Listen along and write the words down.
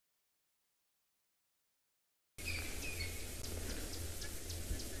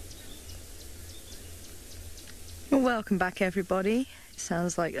Welcome back, everybody. It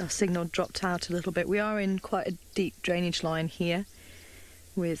sounds like our signal dropped out a little bit. We are in quite a deep drainage line here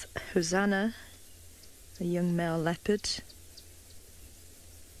with Hosana, a young male leopard.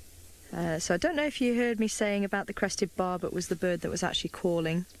 So I don't know if you heard me saying about the crested barbet was the bird that was actually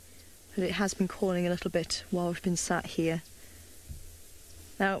calling, but it has been calling a little bit while we've been sat here.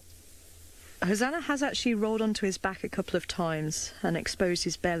 Now, Hosana has actually rolled onto his back a couple of times and exposed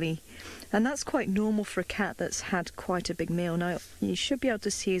his belly, and that's quite normal for a cat that's had quite a big meal. Now, you should be able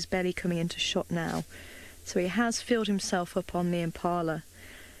to see his belly coming into shot now. So he has filled himself up on the impala.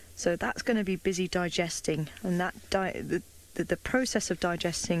 So that's going to be busy digesting, and that the process of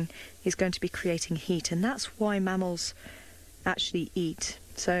digesting is going to be creating heat, and that's why mammals actually eat.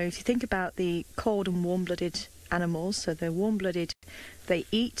 So if you think about the cold and warm-blooded animals, so they're warm-blooded, they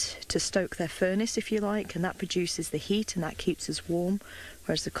eat to stoke their furnace, if you like, and that produces the heat and that keeps us warm,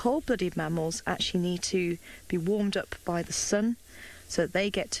 whereas the cold-blooded mammals actually need to be warmed up by the sun so that they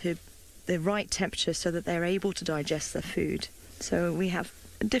get to the right temperature so that they're able to digest their food. So we have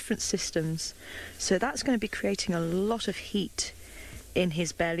different systems. So that's going to be creating a lot of heat in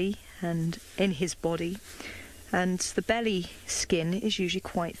his belly and in his body. And the belly skin is usually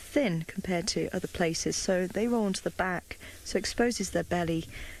quite thin compared to other places, so they roll onto the back, so it exposes their belly,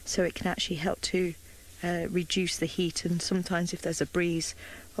 so it can actually help to reduce the heat, and sometimes if there's a breeze,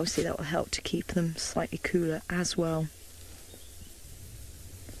 obviously that will help to keep them slightly cooler as well.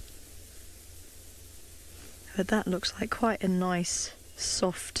 But that looks like quite a nice,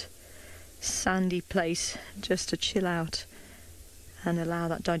 soft, sandy place just to chill out and allow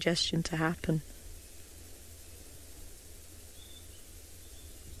that digestion to happen.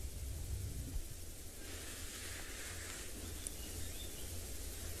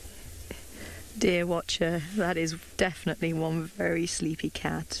 Dear watcher, that is definitely one very sleepy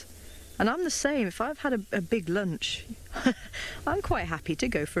cat. And I'm the same. If I've had a big lunch, I'm quite happy to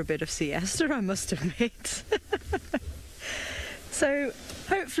go for a bit of siesta, I must admit. So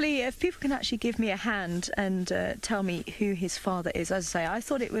hopefully if people can actually give me a hand and tell me who his father is. As I say, I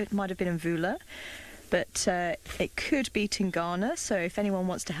thought it might have been Mvula, but it could be Tingana, so if anyone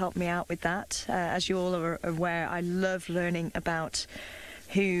wants to help me out with that. As you all are aware, I love learning about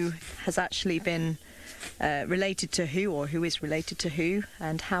who has actually been related to who, or who is related to who,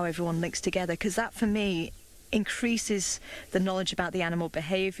 and how everyone links together, because that for me increases the knowledge about the animal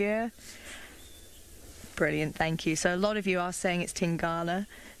behaviour. Brilliant, thank you. So a lot of you are saying it's Tingana,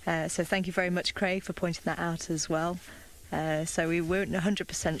 so thank you very much, Craig, for pointing that out as well. So we weren't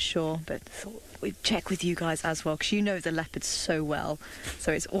 100% sure, but thought we'd check with you guys as well, because you know the leopards so well,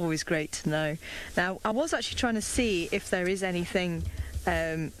 so it's always great to know. Now, I was actually trying to see if there is anything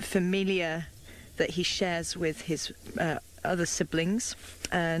familiar that he shares with his other siblings,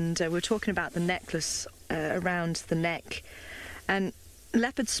 and we're talking about the necklace around the neck, and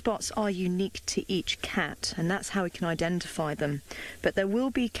leopard spots are unique to each cat, and that's how we can identify them. But there will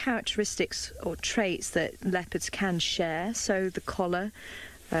be characteristics or traits that leopards can share. So the collar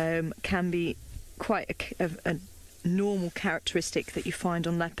can be quite a normal characteristic that you find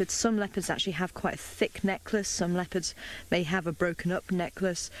on leopards. Some leopards actually have quite a thick necklace, some leopards may have a broken up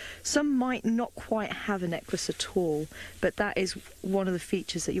necklace, some might not quite have a necklace at all, but that is one of the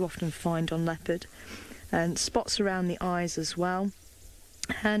features that you often find on leopard. And spots around the eyes as well,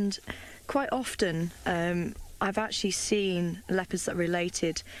 and quite often I've actually seen leopards that are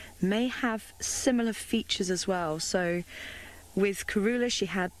related may have similar features as well. So with Karula, she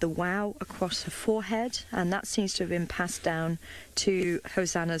had the wow across her forehead, and that seems to have been passed down to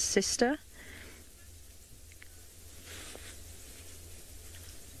Hosana's sister.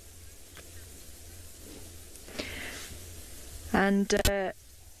 And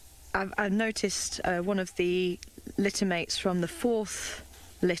I've noticed one of the litter mates from the fourth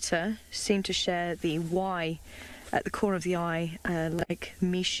litter seem to share the Y at the corner of the eye, like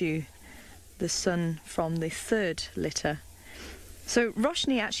Mishu, the son from the third litter. So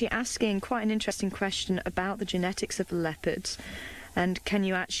Roshni actually asking quite an interesting question about the genetics of the leopards, and can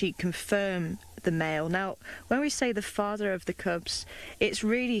you actually confirm the male? Now, when we say the father of the cubs, it's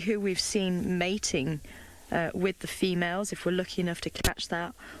really who we've seen mating with the females, if we're lucky enough to catch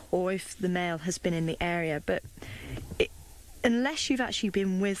that, or if the male has been in the area. But unless you've actually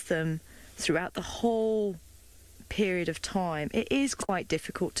been with them throughout the whole period of time, it is quite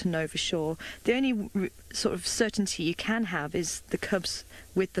difficult to know for sure. The only sort of certainty you can have is the cubs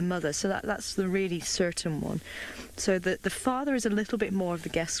with the mother, so that's the really certain one. So the father is a little bit more of the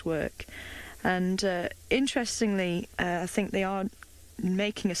guesswork. And interestingly, I think they are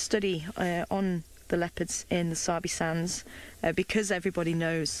making a study on the leopards in the Sabi Sands because everybody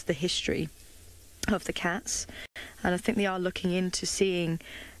knows the history of the cats, and I think they are looking into seeing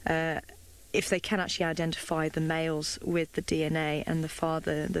if they can actually identify the males with the DNA and the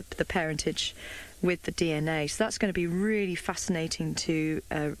father, the parentage with the DNA. So that's going to be really fascinating to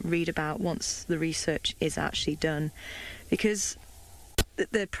read about once the research is actually done, because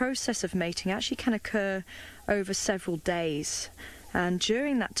the process of mating actually can occur over several days, and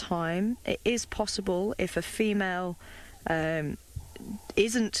during that time it is possible, if a female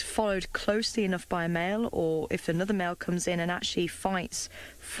isn't followed closely enough by a male, or if another male comes in and actually fights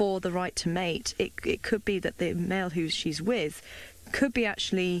for the right to mate, it could be that the male who she's with could be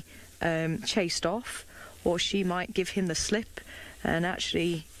actually chased off, or she might give him the slip and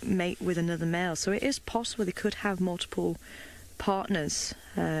actually mate with another male. So it is possible they could have multiple partners.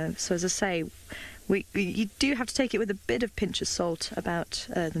 So as I say, you do have to take it with a bit of pinch of salt about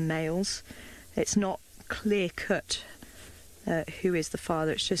the males. It's not clear cut who is the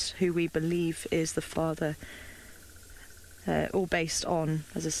father, it's just who we believe is the father, all based on,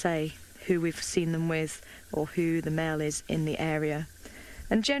 as I say, who we've seen them with or who the male is in the area.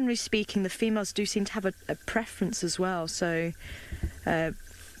 And generally speaking, the females do seem to have a preference as well. So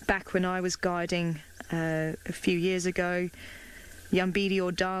back when I was guiding a few years ago, Yambidi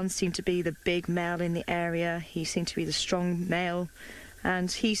or Dan seemed to be the big male in the area. He seemed to be the strong male,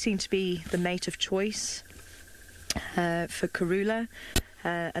 and he seemed to be the mate of choice for Karula.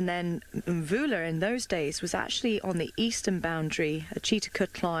 And then Mvula in those days was actually on the eastern boundary, a cheetah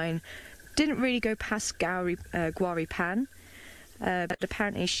cut line, didn't really go past Gwari Pan. But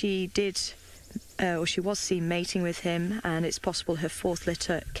apparently she did, or she was seen mating with him, and it's possible her fourth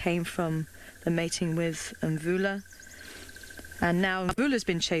litter came from the mating with Mvula. And now Mvula's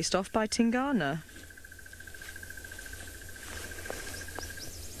been chased off by Tingana.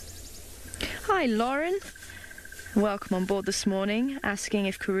 Hi Lauren, welcome on board this morning, asking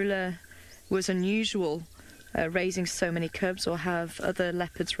if Karula was unusual raising so many cubs, or have other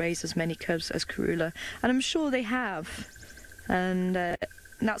leopards raised as many cubs as Karula. And I'm sure they have. And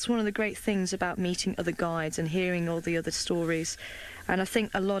that's one of the great things about meeting other guides and hearing all the other stories. And I think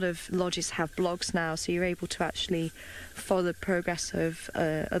a lot of lodges have blogs now, so you're able to actually follow the progress of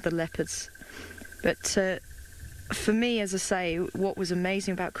other leopards. But for me, as I say, what was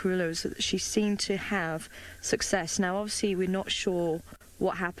amazing about Karula is that she seemed to have success. Now, obviously, we're not sure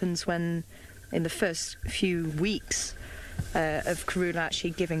what happens when, in the first few weeks of Karula actually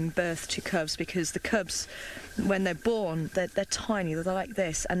giving birth to cubs, because the cubs, when they're born, they're tiny, they're like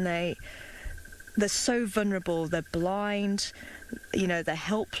this, and they're so vulnerable, they're blind, you know, they're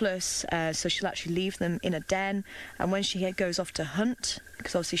helpless, so she'll actually leave them in a den, and when she goes off to hunt,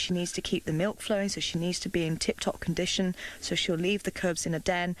 because obviously she needs to keep the milk flowing, so she needs to be in tip-top condition, so she'll leave the cubs in a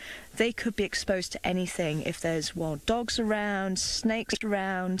den. They could be exposed to anything. If there's wild dogs around, snakes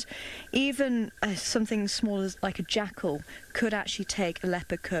around, even something small as like a jackal could actually take a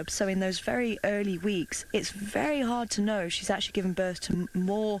leopard cub. So in those very early weeks, it's very hard to know if she's actually given birth to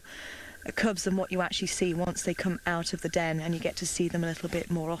more cubs than what you actually see once they come out of the den, and you get to see them a little bit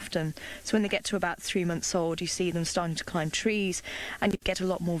more often. So when they get to about 3 months old, you see them starting to climb trees, and you get a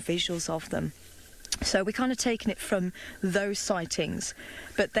lot more visuals of them. So we're kind of taking it from those sightings,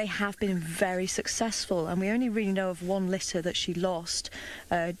 but they have been very successful, and we only really know of one litter that she lost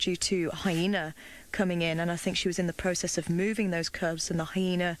due to a hyena coming in, and I think she was in the process of moving those cubs, and the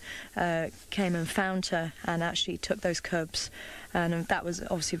hyena came and found her and actually took those cubs, and that was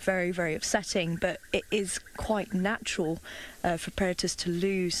obviously very, very upsetting. But it is quite natural for predators to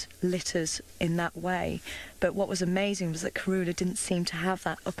lose litters in that way. But what was amazing was that Karula didn't seem to have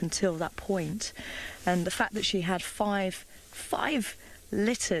that up until that point, and the fact that she had five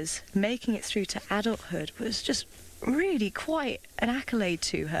litters making it through to adulthood was just really quite an accolade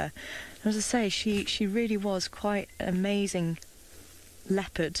to her. As I say, she really was quite an amazing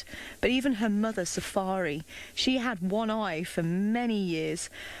leopard. But even her mother, Safari, she had one eye for many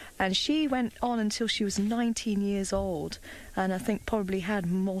years, and she went on until she was 19 years old, and I think probably had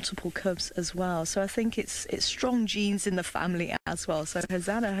multiple cubs as well. So I think it's strong genes in the family as well. So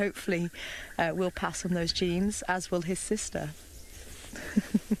Hosana hopefully will pass on those genes, as will his sister.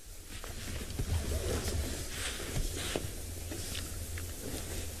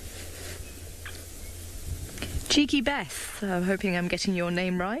 Cheeky Beth, I'm hoping I'm getting your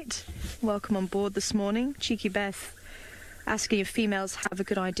name right. Welcome on board this morning. Cheeky Beth asking if females have a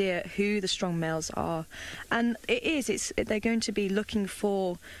good idea who the strong males are. And they're going to be looking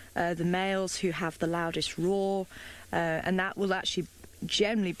for the males who have the loudest roar, and that will actually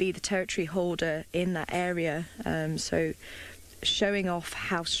generally be the territory holder in that area. So showing off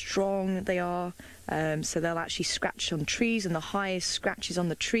how strong they are. So they'll actually scratch on trees, and the highest scratches on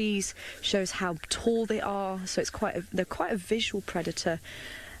the trees shows how tall they are. So they're quite a visual predator.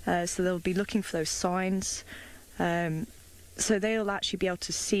 So they'll be looking for those signs. So they'll actually be able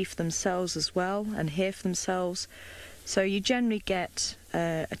to see for themselves as well and hear for themselves. So you generally get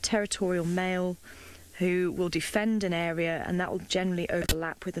a territorial male who will defend an area, and that will generally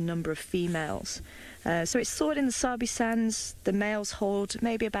overlap with a number of females. So it's thought in the Sabi Sands, the males hold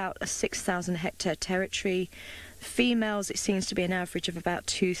maybe about a 6,000 hectare territory. Females, it seems to be an average of about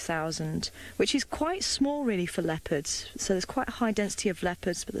 2,000, which is quite small really for leopards. So there's quite a high density of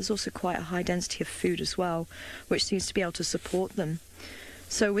leopards, but there's also quite a high density of food as well, which seems to be able to support them.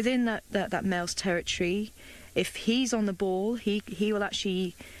 So within that male's territory, if he's on the ball, he will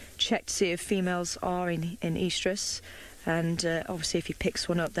actually check to see if females are in estrus, and obviously if he picks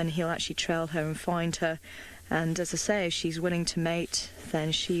one up, then he'll actually trail her and find her, and as I say, if she's willing to mate,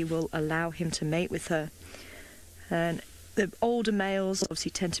 then she will allow him to mate with her. And the older males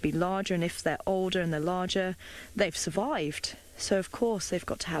obviously tend to be larger, and if they're older and they're larger, they've survived, so of course they've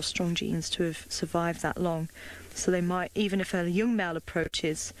got to have strong genes to have survived that long. So they might, even if a young male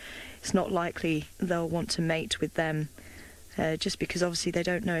approaches, it's not likely they'll want to mate with them, just because obviously they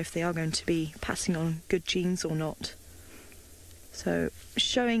don't know if they are going to be passing on good genes or not. So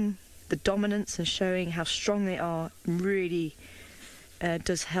showing the dominance and showing how strong they are really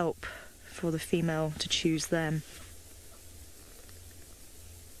does help for the female to choose them.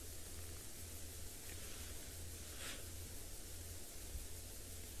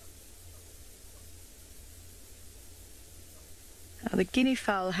 The guinea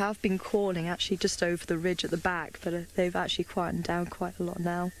fowl have been calling actually just over the ridge at the back, but they've actually quietened down quite a lot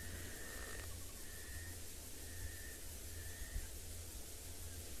now.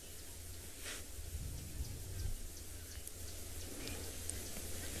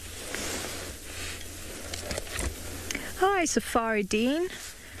 Hi, Safari Dean,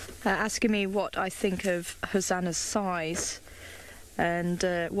 asking me what I think of Hosana's size and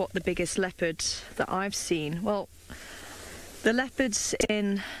what the biggest leopard that I've seen. Well, the leopards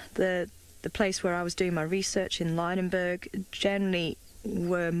in the place where I was doing my research in Leidenberg generally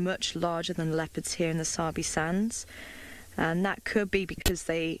were much larger than the leopards here in the Sabi Sands, and that could be because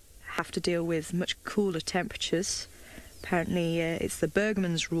they have to deal with much cooler temperatures. Apparently it's the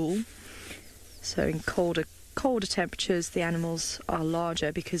Bergmann's rule, so in colder temperatures the animals are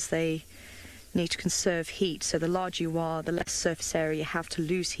larger because they need to conserve heat, so the larger you are, the less surface area you have to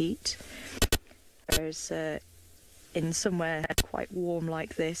lose heat. Whereas in somewhere quite warm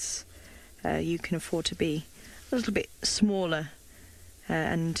like this, you can afford to be a little bit smaller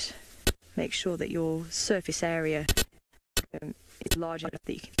and make sure that your surface area is large enough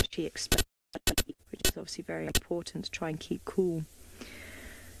that you can actually expel heat, which is obviously very important to try and keep cool.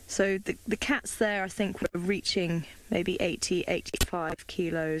 So the cats there, I think, were reaching maybe 80-85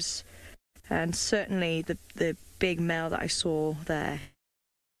 kilos, and certainly the big male that I saw there,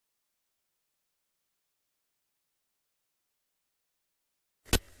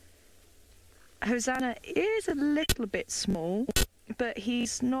 Hosana is a little bit small, but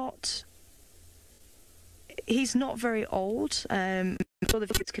he's not very old. All the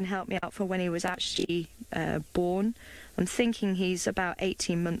figures can help me out for when he was actually born. I'm thinking he's about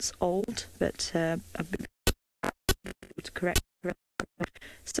 18 months old, but I'll be able to correct.